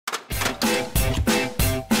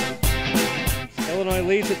Illinois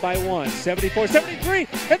leads it by 1, 74-73,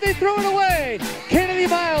 and they throw it away. Kennedy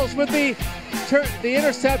Miles with the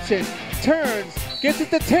interception, turns, gets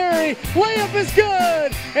it to Terry, layup is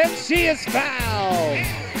good, and she is fouled.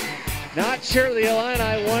 Not sure the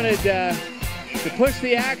Illini wanted to push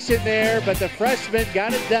the action there, but the freshman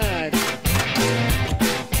got it done.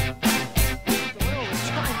 Doyle was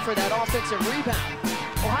trying for that offensive rebound.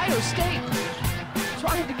 Ohio State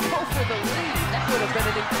trying to go for the lead. That would have been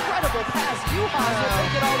an incredible pass. Juhas will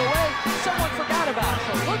take it all the way. Someone forgot about it.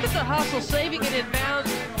 So look at the hustle, saving it in bounds.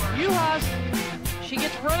 Juhas, she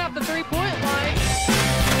gets run off the three-point line.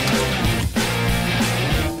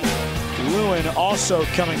 Lewin also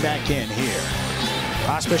coming back in here.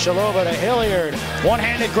 Pospisilova to Hilliard.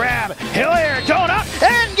 One-handed grab. Hilliard going up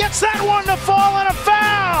and gets that one to fall and a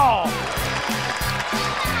foul.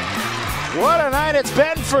 What a night it's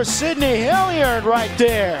been for Sydney Hilliard right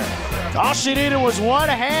there. All she needed was one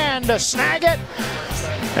hand to snag it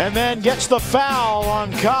and then gets the foul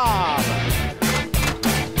on Cobb.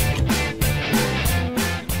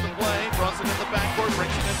 Brunson in the backcourt,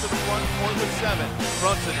 brings it into the front court with 7.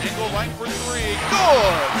 Brunson, angle right for 3.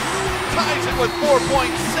 Good! Ties it with 4.7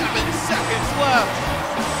 seconds left.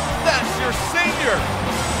 That's your senior.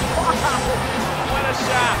 Wow! What a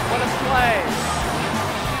shot, what a play.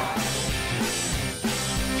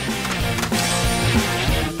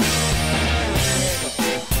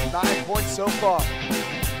 9 points so far.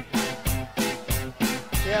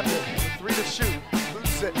 Campton, 3 to shoot.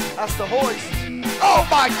 Loses it. That's the hoist. Oh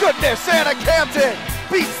my goodness! Anna Campton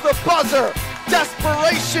beats the buzzer.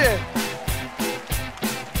 Desperation.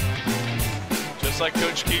 Just like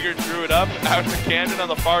Coach Keeger drew it up, out to Camden on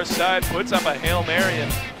the far side, puts up a Hail Mary,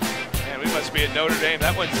 and man, we must be at Notre Dame.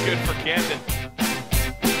 That one's good for Camden.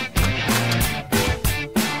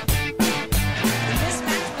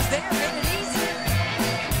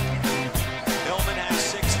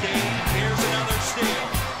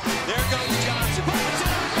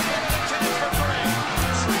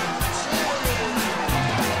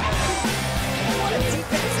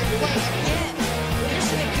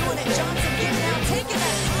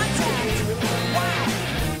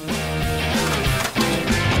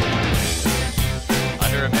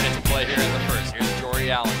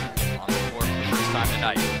 Allen on the floor for the first time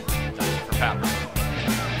tonight. For Patrick.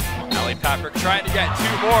 Allie Patrick trying to get 2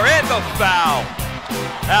 more and the foul.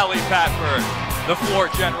 Allie Patrick, the floor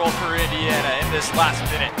general for Indiana in this last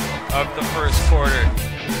minute of the first quarter.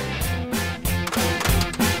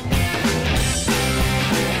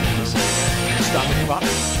 Stopping him up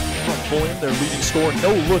from William, their leading scorer.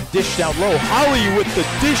 No look dish down low. Holly with the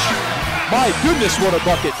dish. My goodness, what a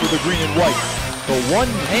bucket for the green and white. The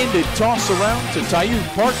one-handed toss around to Taiyu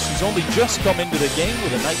Parks, who's only just come into the game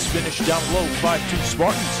with a nice finish down low, 5-2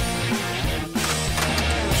 Spartans.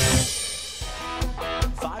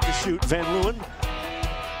 5 to shoot, Van Leeuwen.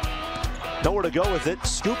 Nowhere to go with it,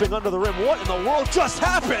 scooping under the rim. What in the world just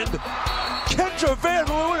happened? Kendra Van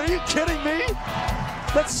Leeuwen, are you kidding me?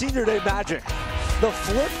 That's senior day magic. The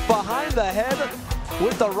flip behind the head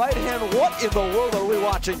with the right hand. What in the world are we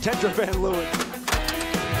watching? Kendra Van Leeuwen.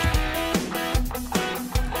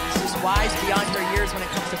 Wise beyond her years when it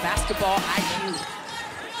comes to basketball IQ.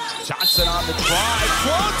 Johnson on the drive,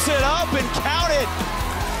 floats it up and count it.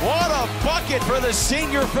 What a bucket for the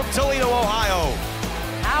senior from Toledo, Ohio.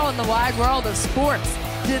 How in the wide world of sports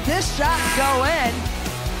did this shot go in?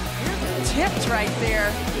 Tipped right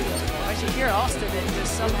there. As you hear Austin, it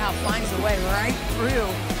just somehow finds a way right through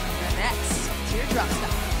the nets. Teardrop stop.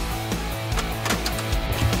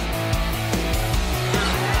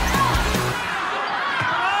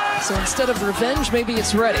 So instead of revenge, maybe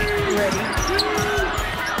it's ready. Ready. I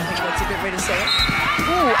think that's a good way to say it.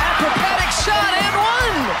 Ooh, acrobatic shot and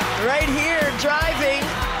one! Right here, driving,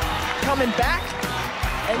 coming back,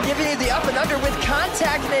 and giving you the up and under with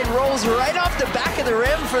contact, and it rolls right off the back of the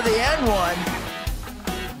rim for the and one.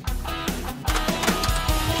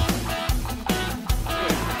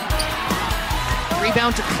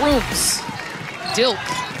 Rebound to Crooms. Dilk,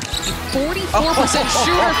 44%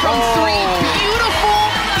 shooter from 3.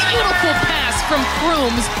 Beautiful pass from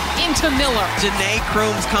Crooms into Miller. Janae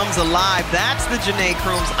Crooms comes alive. That's the Janae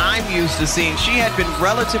Crooms I'm used to seeing. She had been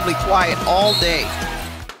relatively quiet all day.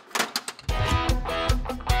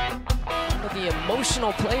 One of the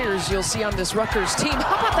emotional players you'll see on this Rutgers team.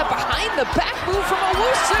 How about that behind the back move from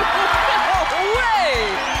Owusu? No way!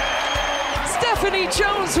 Stephanie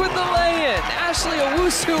Jones with the lay-in. Ashley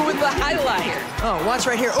Owusu with the highlight. Oh, watch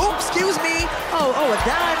right here. Oh, excuse me. Oh, a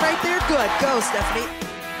dime right there. Good. Go, Stephanie.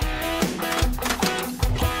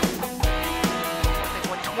 They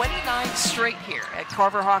won 29 straight here at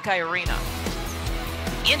Carver Hawkeye Arena.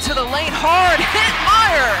 Into the lane, hard hit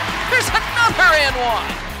Meyer. There's another and one.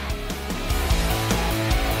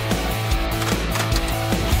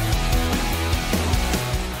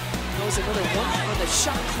 Goes another one on the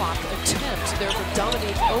shot clock attempt there for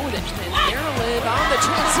Dominique Oden. And Maryland on the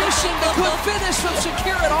transition. The quick finish from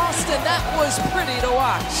Shakira Austin. That was pretty to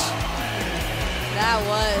watch. That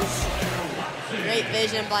was great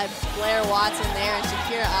vision by Blair Watson there and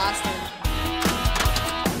Shakira Austin.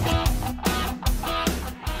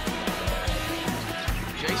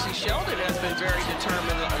 JC Sheldon has been very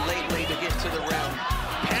determined lately to get to the rim.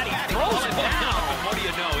 Patty throws it down. What do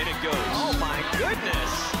you know? In it goes. Oh my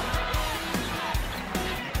goodness.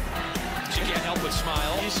 She can't help but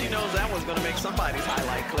smile. She knows that one's going to make somebody's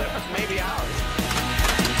highlight clip. Maybe ours.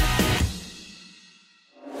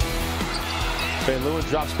 St. Louis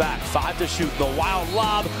drops back, 5 to shoot, the wild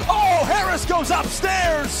lob. Oh, Harris goes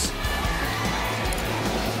upstairs!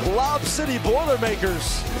 Lob City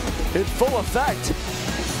Boilermakers in full effect.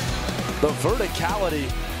 The verticality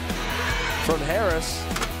from Harris.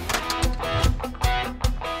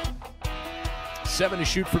 7 to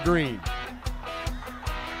shoot for Green.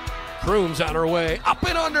 Crooms on her way, up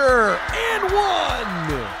and under, and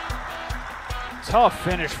 1! Tough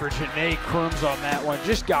finish for Janae Crooms on that one,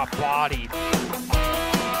 just got bodied.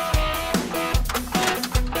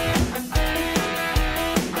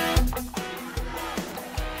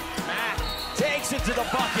 Matt takes it to the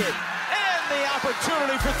bucket, and the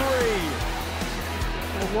opportunity for 3.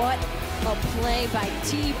 What a play by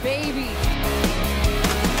T-Baby.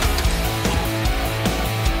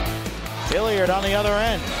 Hilliard on the other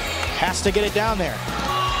end has to get it down there,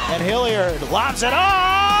 and Hilliard lobs it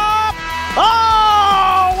up.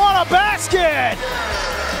 Oh, what a basket!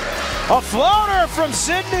 A floater from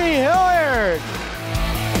Sydney Hilliard.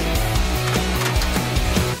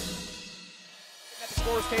 At the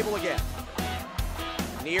scorer's table again.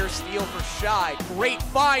 Near steal for Shy. Great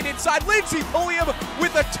find inside. Lindsey Pulliam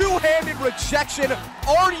with a two-handed rejection.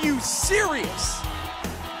 Are you serious?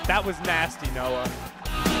 That was nasty, Noah.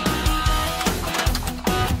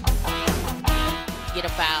 Get a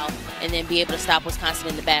foul and then be able to stop Wisconsin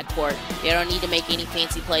in the backcourt. They don't need to make any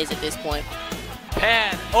fancy plays at this point.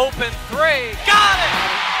 Penn, open 3, got it!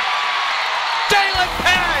 Jalen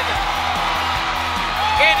Penn!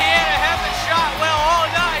 Indiana hasn't shot well all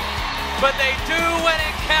night, but they do when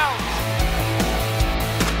it counts.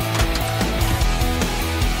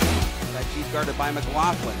 That G's guarded by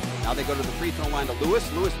McLaughlin. Now they go to the free throw line to Lewis.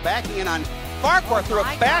 Lewis backing in on Farquhar, threw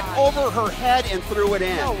it back over her head and threw it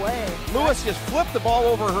in. No way. Lewis just flipped the ball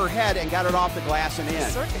over her head and got it off the glass and in.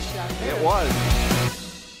 Circus shot there. It was.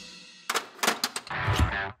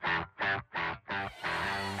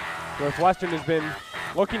 Northwestern has been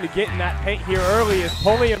looking to get in that paint here early as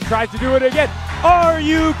Pulliam tries to do it again. Are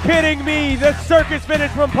you kidding me? The circus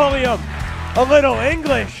finish from Pulliam. A little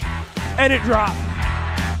English, and it dropped.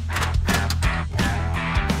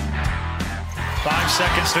 5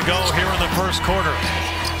 seconds to go here in the first quarter.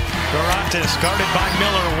 Garantes guarded by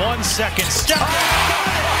Miller. 1 second. Step. I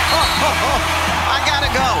gotta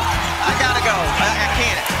go. I gotta go. I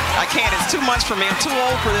can't. I can't. It's too much for me. I'm too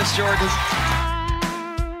old for this, Jordan.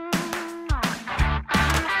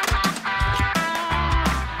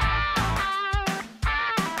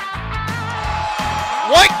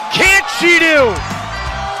 What can't she do?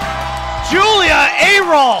 Julia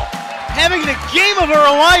Arol having the game of her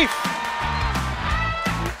life.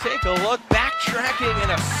 Take a look, backtracking and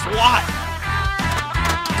a swat.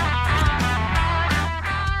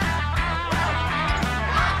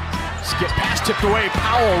 Skip pass tipped away.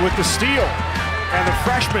 Powell with the steal. And the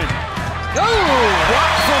freshman.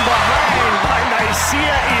 Blocked from behind by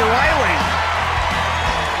Nicaea Eiley.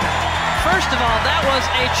 First of all, that was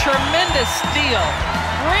a tremendous steal.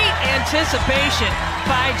 Great anticipation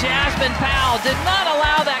by Jasmine Powell. Did not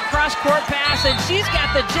allow that cross-court pass, and she's got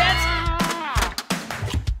the Jets.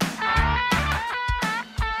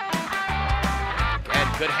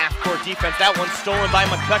 Good half-court defense. That one's stolen by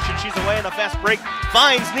McCutcheon. She's away in the fast break.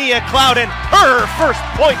 Finds Nia Clouden. Her first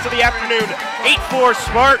points of the afternoon. 8-4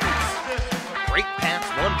 Spartans. Great pass,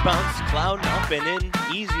 one bounce. Clouden up and in.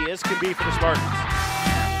 Easy as can be for the Spartans.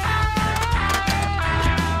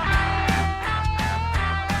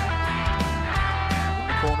 In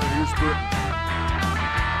the corner, here's Britton.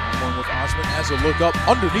 One with Osmond as a look up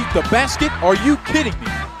underneath the basket. Are you kidding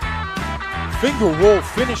me? Finger roll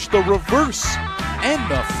finished the reverse. And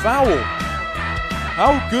the foul.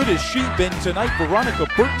 How good has she been tonight, Veronica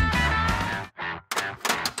Burton?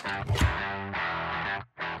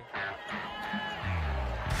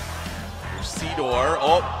 Cedor,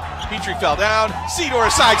 oh, Petrie fell down.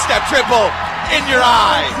 Cedor sidestep triple, in your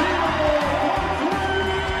eye.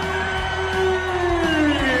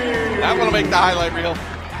 I want to make the highlight reel.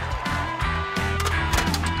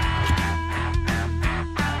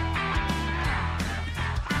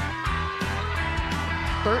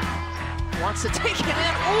 Burt wants to take it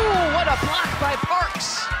in. Ooh, what a block by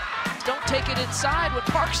Parks. Don't take it inside when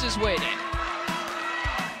Parks is waiting.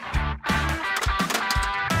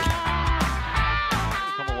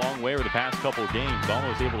 Come a long way over the past couple of games.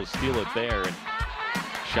 Almost able to steal it there. And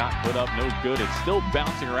shot put up, no good. It's still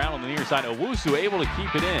bouncing around on the near side. Owusu able to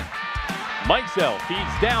keep it in. Mikesell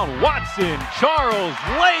feeds down. Watson, Charles,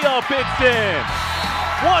 layup, it's in.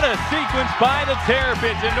 What a sequence by the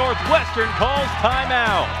Terrapins, and Northwestern calls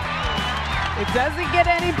timeout. It doesn't get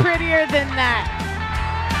any prettier than that.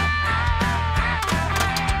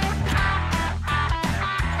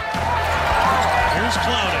 Here's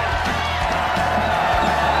Clouded.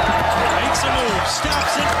 Makes a move,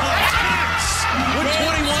 stops it, backs with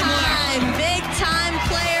 21 left. Big time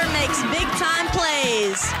player makes big time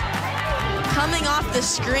plays. Coming off the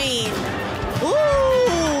screen. Ooh,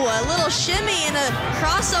 a little shimmy and a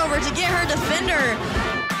crossover to get her defender.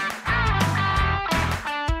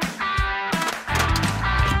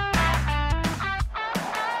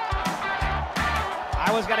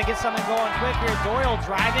 Iowa's got to get something going quick here. Doyle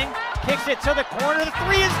driving, kicks it to the corner. The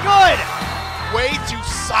three is good. Way to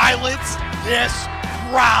silence this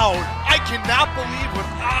crowd. I cannot believe what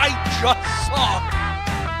I just saw.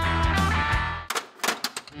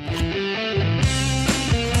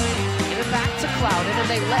 Back to Clouden, and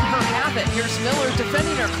they let her have it. Here's Miller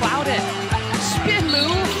defending her. Clouden, spin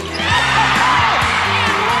move, and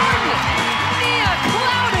one! Nia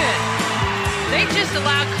Clouden! They just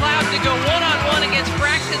allowed Clouden to go one-on-one against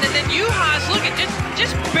Braxton, and then Juhas, look, it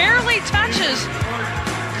just barely touches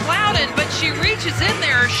Clouden, but she reaches in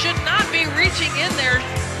there, should not be reaching in there.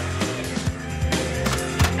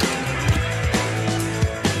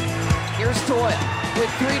 Here's Doyle with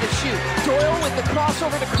 3 to shoot. Doyle with the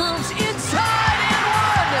crossover to Crooms, inside and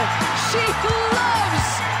one! She loves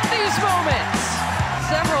these moments!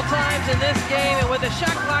 Several times in this game, and with the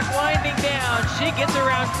shot clock winding down, she gets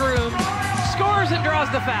around Crooms, scores and draws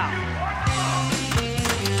the foul.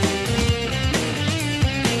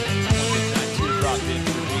 Dropped in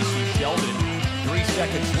for J.C. Sheldon. 3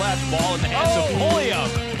 seconds left, ball in the hands of Pulliam.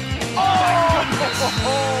 Oh my goodness!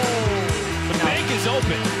 The bank is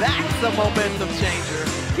open. That's the momentum changer.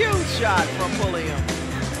 Huge shot from Pulliam.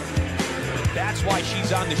 That's why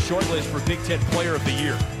she's on the short list for Big Ten Player of the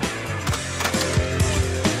Year.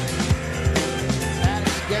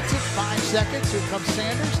 Maddox gets it, 5 seconds. Here comes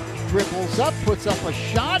Sanders. Dribbles up, puts up a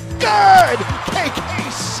shot. Good!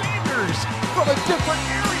 KK Sanders from a different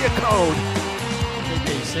area code.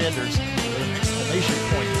 KK Sanders with an exclamation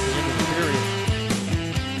point at the end of the period.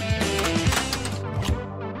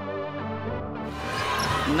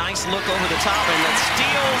 Nice look over the top, and that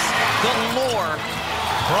steals the lure.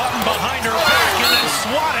 Brought in behind her back and then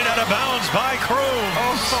swatted out of bounds by Crooms.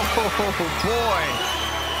 Oh boy.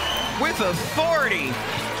 With authority.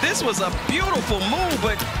 This was a beautiful move,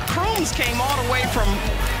 but Crooms came all the way from,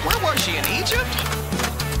 where was she, in Egypt?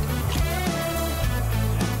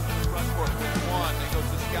 Front court with 1. It goes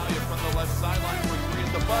to Scalia from the left sideline for 3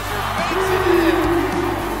 at the buzzer. Banks it in.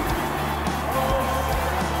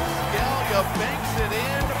 Scalia banks it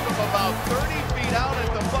in from about 30 feet out at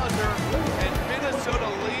the buzzer, and Minnesota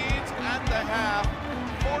leads at the half,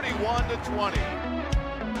 41-20.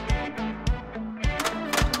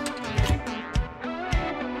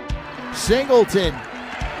 Singleton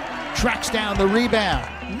tracks down the rebound.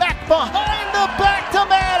 Mack behind the back to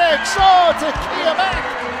Maddox. Oh, to Kia Mack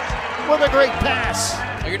with a great pass.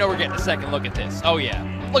 Oh, you know we're getting a second look at this. Oh yeah,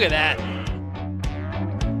 look at that.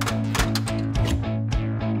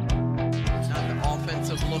 Not the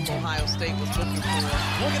offensive look Ohio State was looking for.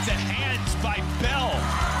 Look at the hands by Bell.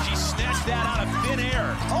 She snatched that out of thin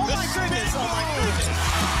air. Oh my goodness, oh my goodness.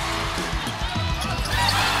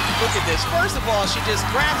 Look at this. First of all, she just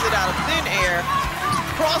grabs it out of thin air,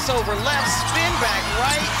 crossover left, spin back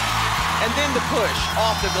right, and then the push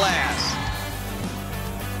off the glass.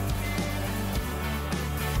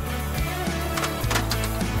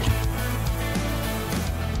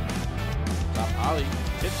 Holly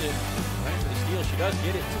tips it, right for the steal. She does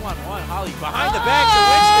get it. 2-on-1. Holly behind the back to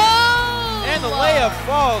Winston. And the layup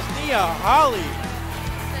falls. Nia Holly.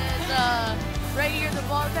 And right here, the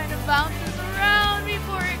ball kind of bounces around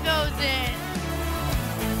before it goes in.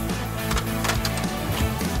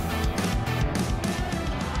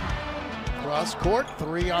 Cross court,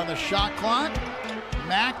 3 on the shot clock.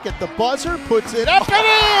 Mack at the buzzer, puts it up and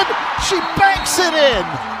in! She banks it in!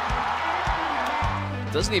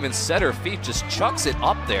 Doesn't even set her feet, just chucks it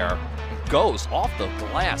up there. Goes off the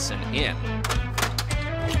glass and in.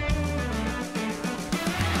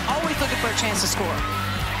 looking for a chance to score.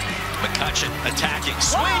 McCutcheon attacking,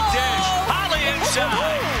 sweet dish, Holly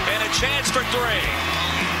inside, and a chance for three.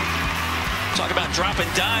 Talk about dropping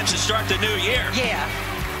dimes to start the new year. Yeah.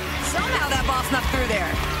 Somehow that ball snuck through there.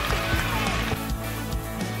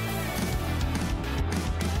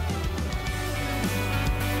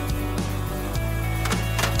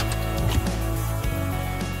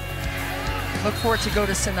 Look for it to go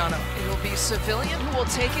to Sinano. It will be Civilian who will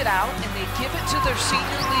take it out, and they give it to their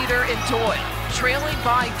senior leader in Doyle. Trailing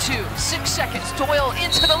by 2. 6 seconds. Doyle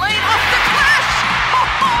into the lane. Off the clash!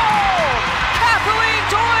 Oh! Kathleen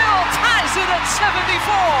Doyle ties it at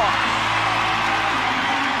 74.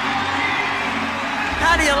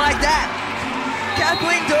 How do you like that?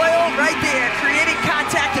 Kathleen Doyle right there, creating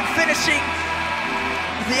contact and finishing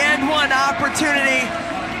the end one opportunity.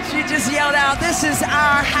 She just yelled out, "This is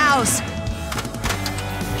our house."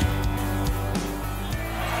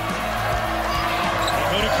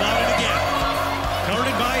 Go to Clouden again.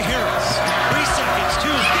 Guarded by Harris. 3 seconds.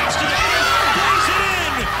 2. Gets to the paint. Lays it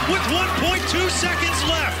in with 1.2 seconds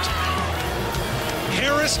left.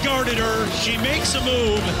 Harris guarded her. She makes a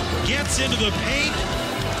move. Gets into the paint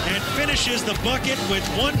and finishes the bucket with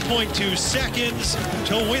 1.2 seconds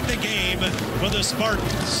to win the game for the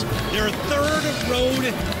Spartans. Their 3rd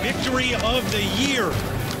road victory of the year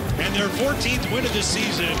and their 14th win of the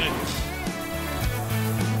season.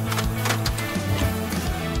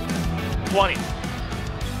 20.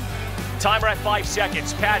 Timer at 5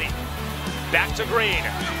 seconds. Patty back to Green.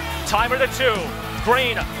 Timer to 2.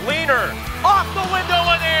 Green, leaner, off the window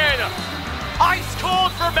and in. Ice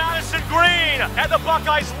cold for Madison Green, and the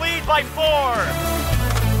Buckeyes lead by 4.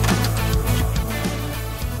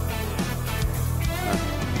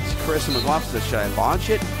 Carissa McLaughlin says, should I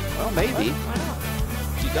launch it? Well, maybe.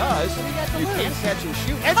 She does. You can't catch and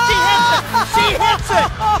shoot. And she hits it! She hits it!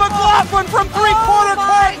 McLaughlin from three-quarter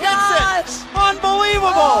court hits it!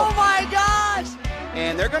 Unbelievable! Oh my gosh!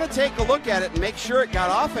 And they're going to take a look at it and make sure it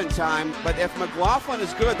got off in time. But if McLaughlin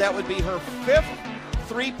is good, that would be her 5th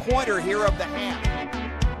three-pointer here of the half.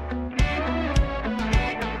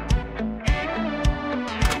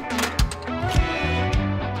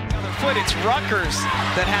 Other foot, it's Rutgers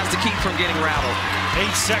that has to keep from getting rattled.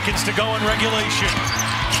 8 seconds to go in regulation.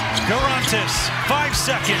 Garantis, 5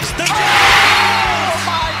 seconds. Oh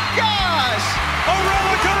my gosh!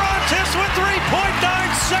 Aurora Garantis with 3.9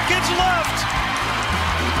 seconds left.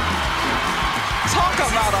 Talk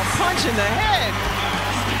about a punch in the head.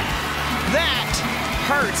 That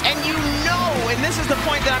hurts. And you know, and this is the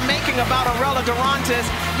point that I'm making about Aurora Garantis,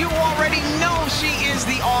 you already know she is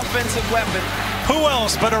the offensive weapon. Who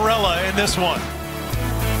else but Arella in this one?